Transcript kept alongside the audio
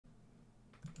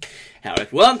Hello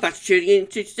everyone, thanks for tuning in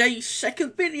to today's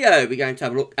second video. We're going to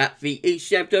have a look at the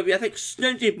ECMWF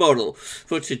extended model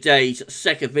for today's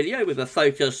second video with a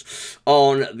focus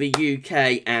on the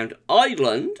UK and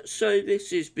Ireland. So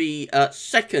this is the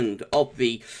second of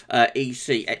the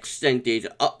EC extended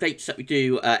updates that we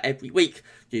do every week.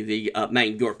 Do the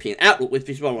main European outlook with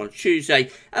this one on Tuesday,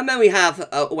 and then we have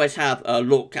always have a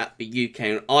look at the UK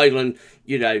and Ireland,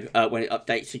 you know, when it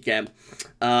updates again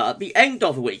at the end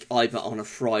of the week, either on a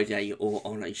Friday or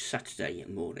on a Saturday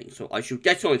morning. So I shall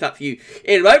get on with that for you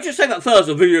in a moment. Just say that first,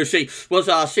 the video was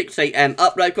our 6 AM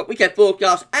upload. Got weekend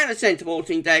broadcast and a centre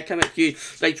morning day coming to you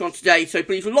later on today. So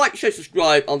please like, share,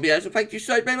 subscribe on videos, and thank you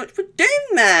so very much for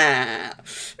doing that.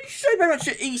 Thank you so very much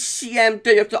to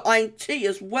ECMWF.INT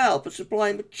as well for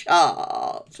supplying the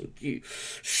charts. Thank you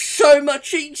so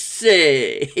much,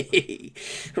 EC.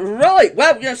 Right,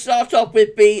 well, we're going to start off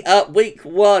with the week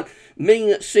 1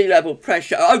 mean sea level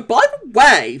pressure. Oh, by the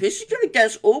way, this is going to get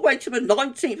us all the way to the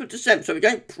 19th of December, so we're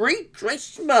going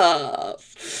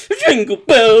pre-Christmas. Jingle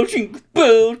bell, jingle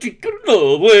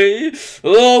all the way.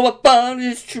 Oh, what fun it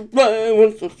is to ride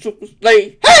on a super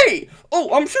sleigh. Hey! Oh,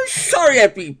 I'm so sorry,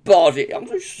 everybody. I'm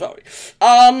so sorry.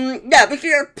 Yeah, we're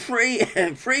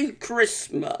going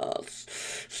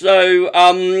pre-Christmas. So,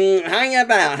 hang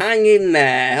about, hang in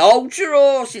there. Hold your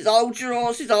horses, hold your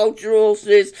horses, hold your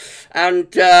horses. And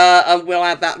we'll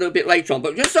have that a little bit later on.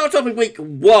 But we're going to start off with week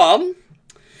 1,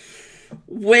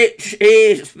 which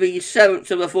is the 7th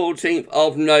to the 14th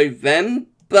of November.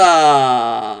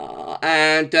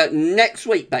 And next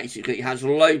week, basically, has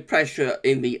low pressure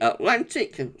in the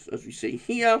Atlantic, as we see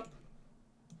here,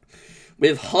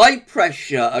 with high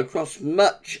pressure across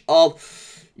much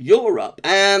of Europe,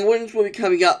 and winds will be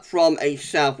coming up from a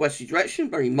southwesterly direction,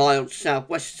 very mild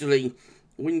southwesterly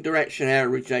wind direction,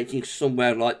 originating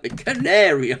somewhere like the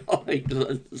Canary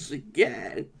Islands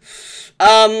again.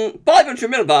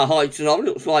 500 millibar heights and on,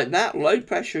 looks like that. Low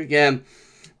pressure again,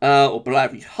 or below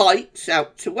average heights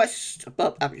out to west,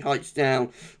 above average heights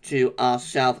down to our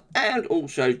south and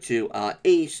also to our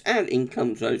east, and in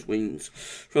comes those winds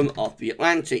from off the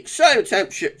Atlantic. So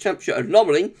temperature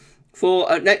anomaly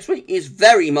for next week is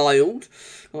very mild,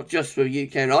 not just for the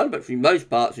UK and Ireland, but for most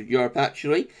parts of Europe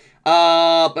actually.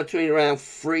 Between around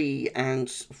 3 and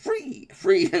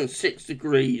 6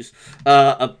 degrees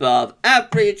above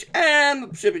average, and the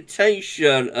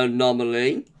precipitation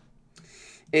anomaly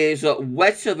is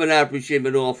wetter than average in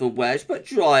the north and west, but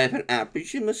drier than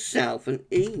average in the south and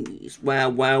east. Wow,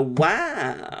 wow,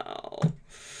 wow.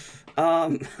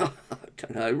 I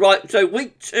don't know. Right, so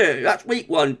week 2, that's week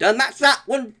 1 done. That's that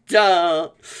one done.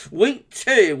 Week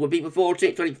 2 will be the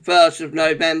 14th, 21st of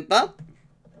November.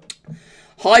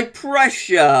 High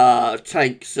pressure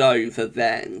takes over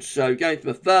then. So going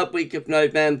to the 3rd week of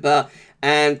November,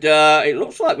 and it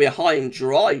looks like we're high and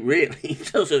dry, really,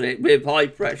 doesn't it? With high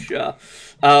pressure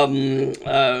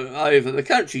over the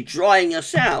country, drying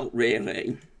us out,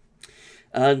 really.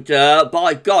 And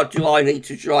by God, do I need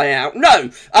to dry out? No,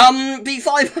 the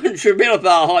 500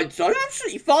 millibar heights are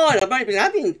absolutely fine. I've only been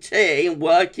having tea and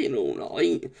working all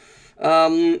night.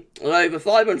 Over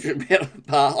 500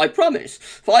 millibar, I promise,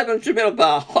 500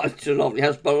 millibar heights anomaly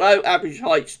has below average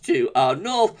heights to our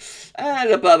north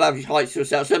and above average heights to the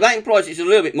south. So that implies it's a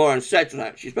little bit more unsettled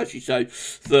actually, especially so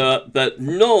for the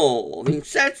north.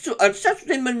 Unsettled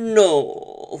in the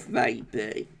north,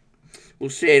 maybe.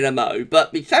 We'll see in a mo.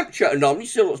 But the temperature anomaly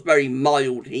still looks very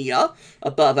mild here,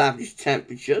 above average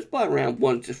temperatures by around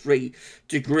 1 to 3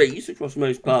 degrees across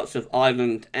most parts of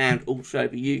Ireland and also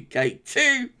the UK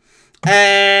too.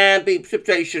 And the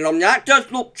precipitation on that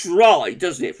does look dry,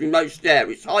 doesn't it? For most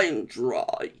areas, high and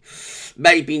dry.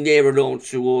 Maybe nearer on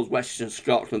towards Western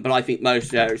Scotland, but I think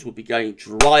most areas will be going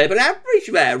drier than average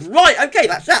there. Right, okay,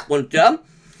 that's that one done.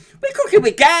 We're cooking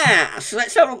with gas.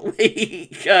 Let's have a look at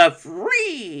week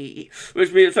 3, which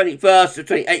will be the 21st to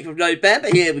 28th of November.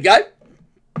 Here we go.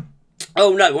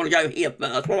 Oh no, I want to go here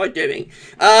first. What am I doing?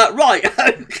 Right,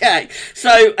 okay.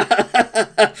 So,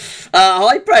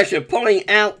 high pressure pulling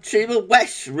out to the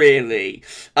west, really,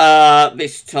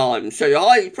 this time. So,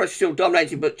 high pressure still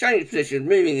dominating, but changing position,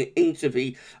 moving into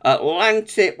the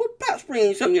Atlantic. Well, perhaps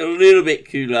bringing something a little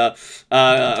bit cooler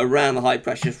around the high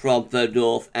pressure from the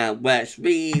north and west.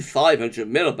 The 500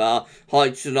 millibar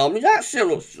heights anomaly. That still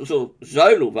looks sort of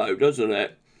zonal, though, doesn't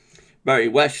it? Very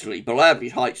westerly, below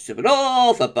average heights to the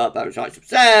north, above average heights to the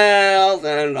south,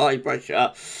 and high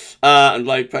pressure and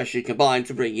low pressure combined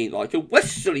to bring in like a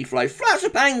westerly flow. Flat as a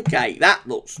pancake, that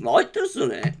looks like,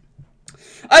 doesn't it?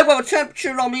 Oh, well, the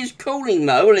temperature on me is cooling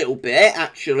though, a little bit,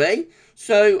 actually.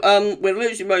 So we're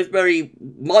losing most very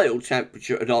mild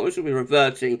temperature anomalies, so we're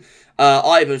reverting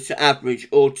either to average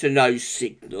or to no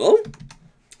signal.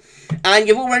 And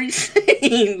you've already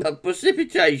seen the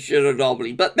precipitation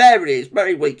anomaly, but there it is,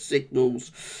 very weak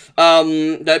signals.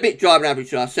 They're a bit drier than average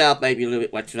to our south, maybe a little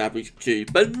bit wetter than average to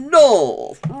the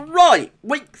north. Right,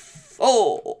 week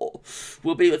 4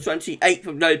 will be the 28th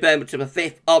of November to the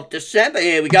 5th of December.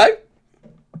 Here we go.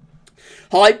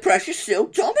 High pressure still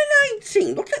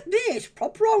dominating. Look at this.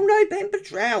 Proper old November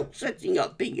drought setting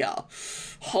up here.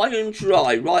 High and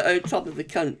dry, right over top of the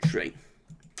country.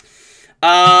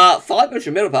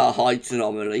 500 millibar height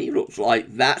anomaly, looks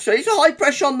like that. So it's a high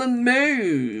pressure on the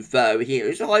move, though, here.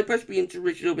 It's a high pressure beginning to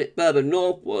reach a little bit further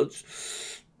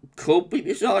northwards. Could we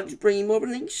be starting to bring more of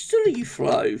an easterly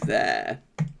flow there?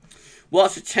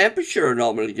 What's the temperature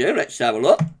anomaly doing? Let's have a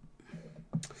look.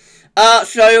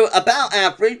 So about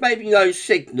average, maybe no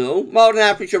signal. Mild and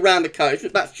average around the coast,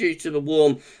 but that's due to the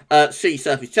warm sea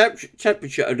surface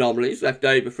temperature anomalies left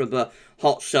over from the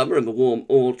hot summer and the warm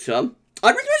autumn. I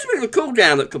reckon there's a bit of a cool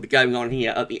down that could be going on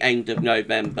here at the end of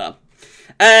November.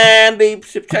 And the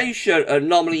precipitation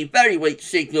anomaly, very weak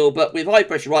signal, but with high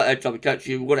pressure right over top of the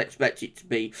country, we would expect it to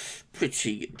be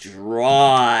pretty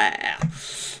dry.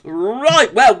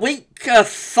 Right, well, week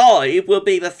 5 will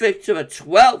be the 5th to the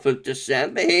 12th of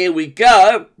December. Here we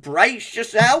go. Brace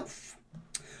yourself.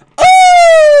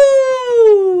 Oh!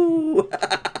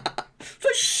 So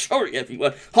sorry,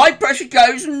 everyone. High pressure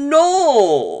goes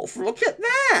north. Look at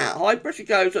that. High pressure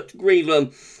goes up to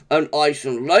Greenland and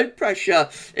Iceland. Low pressure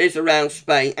is around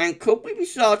Spain. And could we be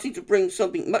starting to bring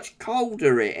something much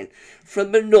colder in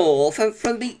from the north and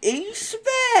from the east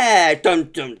there? Dun,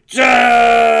 dun,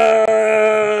 dun.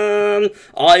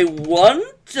 I wonder.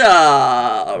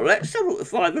 Let's have a look at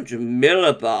 500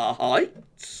 millibar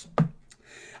heights.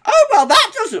 Oh, well,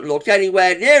 that doesn't look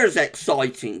anywhere near as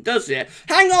exciting, does it?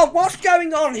 Hang on, what's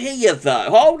going on here, though?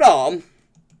 Hold on.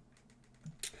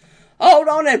 Hold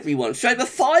on, everyone. So the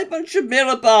 500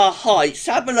 millibar heights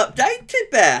haven't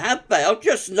updated there, have they? I've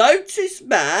just noticed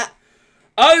that.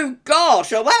 Oh, gosh.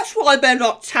 So that's why they're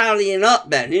not tallying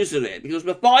up then, isn't it? Because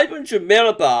the 500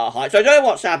 millibar heights, I don't know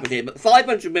what's happened here, but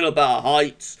 500 millibar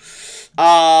heights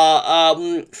are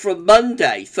from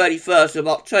Monday, 31st of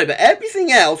October. Everything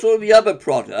else, all the other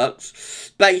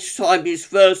products, base time is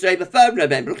Thursday, the 3rd of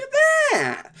November. Look at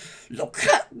that. Look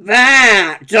at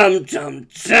that. Dum, dum,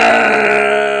 dum.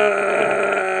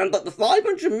 But the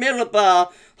 500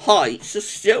 millibar heights are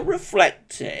still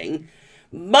reflecting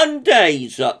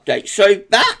Monday's update. So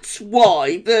that's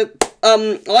why the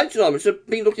items have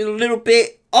been looking a little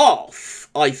bit off,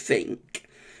 I think.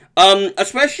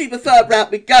 Especially the third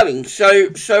route we're going. So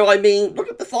I mean, look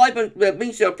at the 500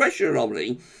 mean zero pressure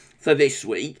anomaly for this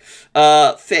week,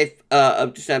 5th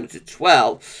of December to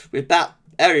 12th, with that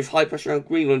area of high pressure around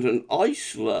Greenland and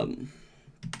Iceland,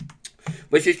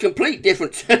 which is completely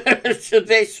different to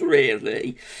this,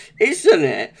 really, isn't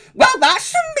it? Well,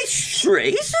 that's a mystery,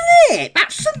 isn't it?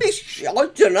 That's a mystery. I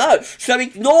don't know. So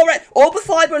ignore it. All the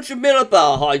 500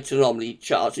 millibar height anomaly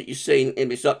charts that you've seen in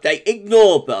this update,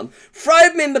 ignore them. Throw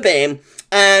them in the bin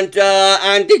and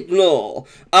ignore.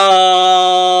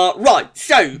 Right.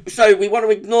 So we want to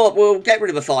ignore. We'll get rid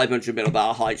of the 500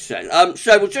 millibar heights then.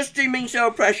 So we'll just do mean zero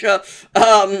pressure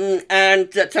and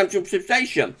temperature and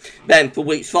precipitation then for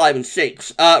weeks 5 and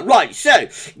 6. Right. So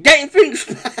getting things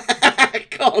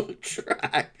back on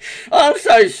track. I'm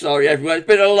so sorry, everyone. It's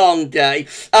been a long day.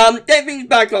 Getting things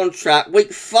back on track.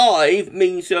 Week 5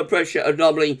 mean zero pressure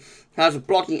anomaly has a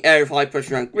blocking area of high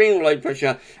pressure around Greenland, low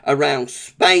pressure around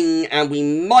Spain, and we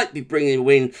might be bringing a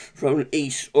wind from an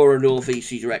east or a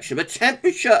northeasterly direction. The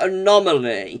temperature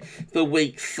anomaly for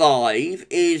week 5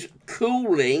 is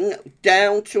cooling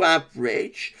down to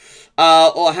average,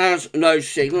 or has no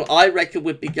signal. I reckon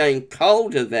we'd be getting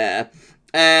colder there.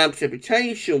 And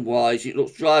precipitation-wise, it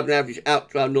looks dry and average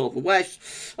out to our north and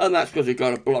west, and that's because we've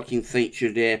got a blocking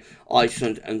feature near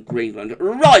Iceland and Greenland.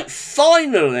 Right,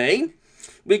 finally,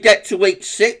 we get to week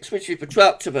 6, which is the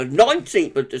 12th to the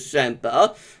 19th of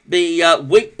December. The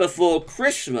week before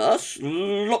Christmas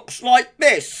looks like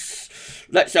this.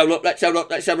 Let's have a look, let's have a look,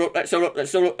 let's have a look, let's have a look,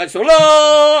 let's have a look, let's have a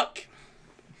look.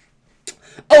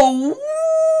 Oh!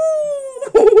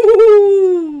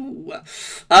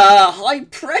 High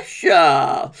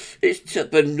pressure is to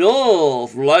the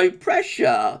north, low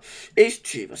pressure is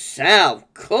to the south.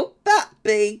 Could that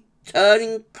be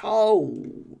turning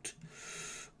cold?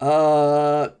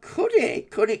 Could it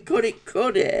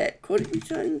be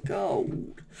turning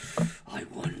cold? I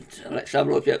wonder. Let's have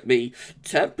a look at the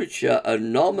temperature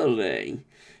anomaly.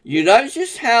 You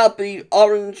notice how the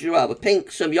orange, well, the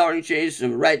pinks and the oranges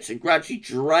and the reds are gradually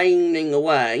draining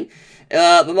away.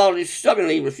 The model is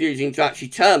stubbornly refusing to actually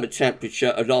turn the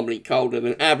temperature anomaly colder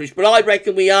than average, but I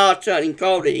reckon we are turning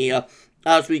colder here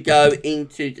as we go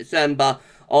into December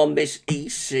on this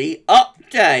EC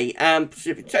update. And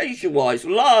precipitation-wise,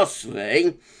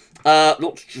 lastly,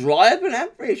 looks drier than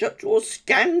average up towards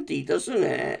Scandi, doesn't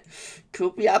it?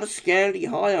 Could we have a Scandi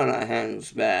high on our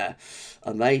hands there?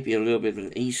 And maybe a little bit of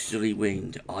an easterly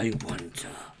wind. I wonder.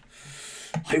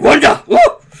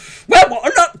 Whoa! Well, what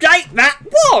an update that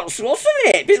was, wasn't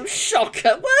it? Bit of a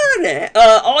shocker, weren't it?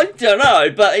 I don't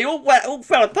know, but it all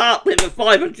fell apart with the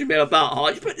 500 millibar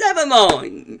heights, but never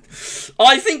mind.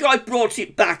 I think I brought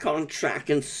it back on track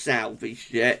and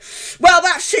salvaged it. Well,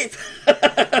 that's it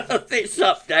for this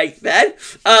update then.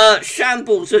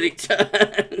 Shambles that it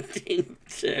turned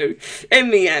into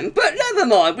in the end, but never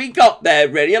mind, we got there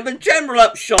really. And the general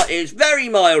upshot is very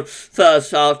mild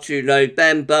first half to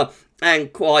November,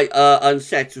 and quite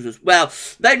unsettled as well.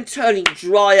 Then turning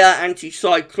drier,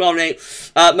 anticyclonic,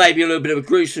 maybe a little bit of a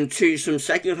gruesome twosome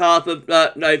second half of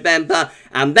November,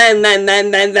 and then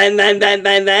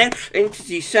into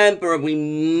December, and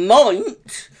we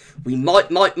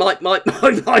might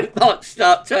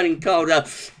start turning colder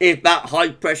if that high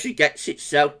pressure gets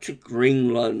itself to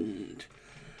Greenland.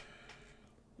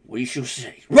 We shall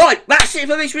see. Right, that's it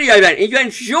for this video then. If you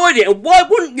enjoyed it, and why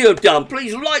wouldn't you have done?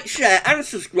 Please like, share and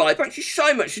subscribe. Thank you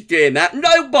so much for doing that.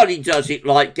 Nobody does it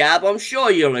like Gav, I'm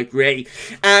sure you'll agree.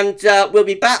 And we'll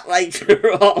be back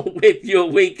later on with your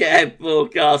week ahead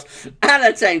forecast and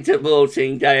a 10 to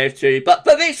 14 day or two. But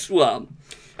for this one,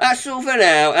 that's all for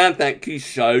now, and thank you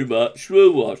so much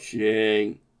for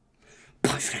watching. Bye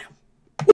for now.